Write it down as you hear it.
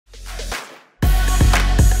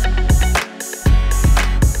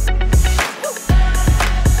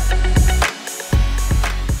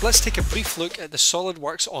Let's take a brief look at the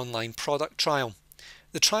SOLIDWORKS Online Product Trial.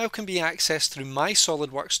 The trial can be accessed through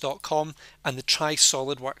mysolidworks.com and the Try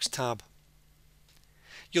SOLIDWORKS tab.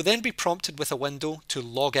 You'll then be prompted with a window to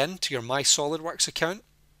log in to your My SOLIDWORKS account,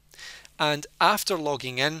 and after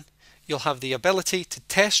logging in, you'll have the ability to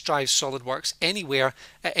test drive SOLIDWORKS anywhere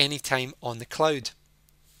at any time on the cloud.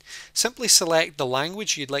 Simply select the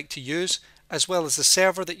language you'd like to use as well as the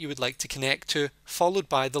server that you would like to connect to, followed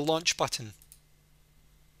by the Launch button.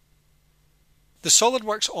 The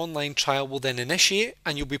SOLIDWORKS Online Trial will then initiate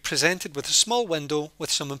and you'll be presented with a small window with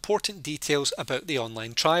some important details about the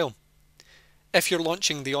online trial. If you're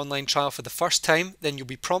launching the online trial for the first time, then you'll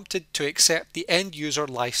be prompted to accept the End User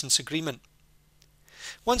License Agreement.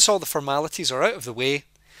 Once all the formalities are out of the way,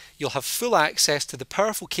 you'll have full access to the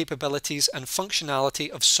powerful capabilities and functionality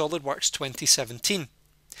of SOLIDWORKS 2017.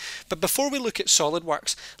 But before we look at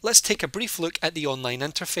SOLIDWORKS, let's take a brief look at the online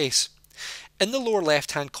interface. In the lower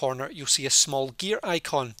left hand corner you'll see a small gear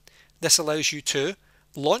icon. This allows you to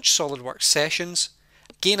launch SOLIDWORKS sessions,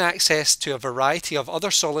 gain access to a variety of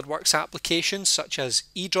other SOLIDWORKS applications such as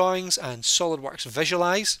eDrawings and SOLIDWORKS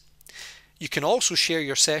Visualize. You can also share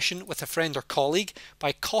your session with a friend or colleague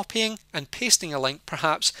by copying and pasting a link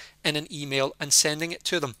perhaps in an email and sending it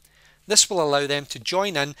to them. This will allow them to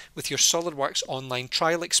join in with your SOLIDWORKS online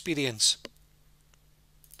trial experience.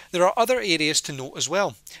 There are other areas to note as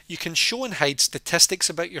well. You can show and hide statistics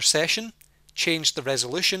about your session, change the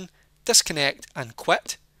resolution, disconnect and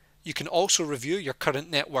quit. You can also review your current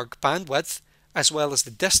network bandwidth, as well as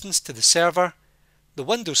the distance to the server, the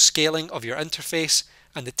window scaling of your interface,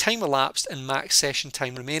 and the time elapsed and max session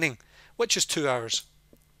time remaining, which is 2 hours.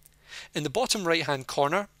 In the bottom right hand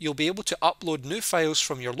corner, you'll be able to upload new files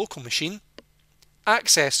from your local machine,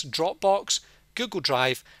 access Dropbox, Google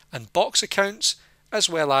Drive and Box accounts, as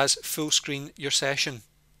well as full screen your session.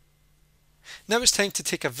 Now it's time to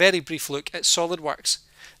take a very brief look at SOLIDWORKS.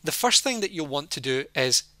 The first thing that you'll want to do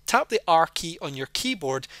is tap the R key on your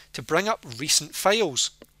keyboard to bring up recent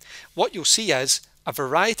files. What you'll see is a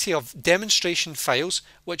variety of demonstration files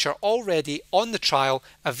which are already on the trial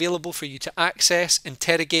available for you to access,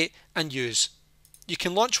 interrogate and use. You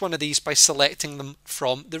can launch one of these by selecting them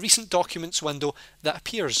from the Recent Documents window that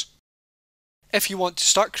appears. If you want to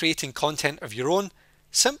start creating content of your own,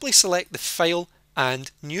 simply select the File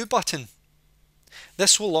and New button.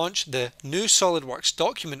 This will launch the new SOLIDWORKS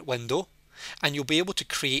Document window and you'll be able to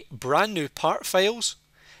create brand new part files,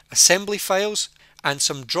 assembly files and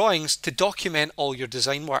some drawings to document all your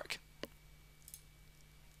design work.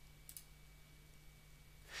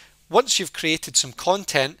 Once you've created some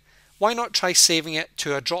content, why not try saving it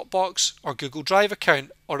to a Dropbox or Google Drive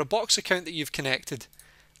account or a Box account that you've connected?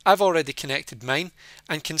 I've already connected mine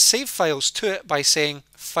and can save files to it by saying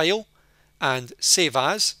File and Save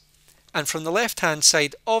As, and from the left hand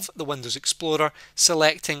side of the Windows Explorer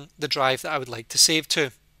selecting the drive that I would like to save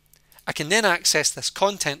to. I can then access this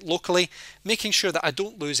content locally, making sure that I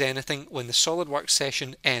don't lose anything when the SOLIDWORKS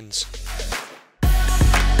session ends.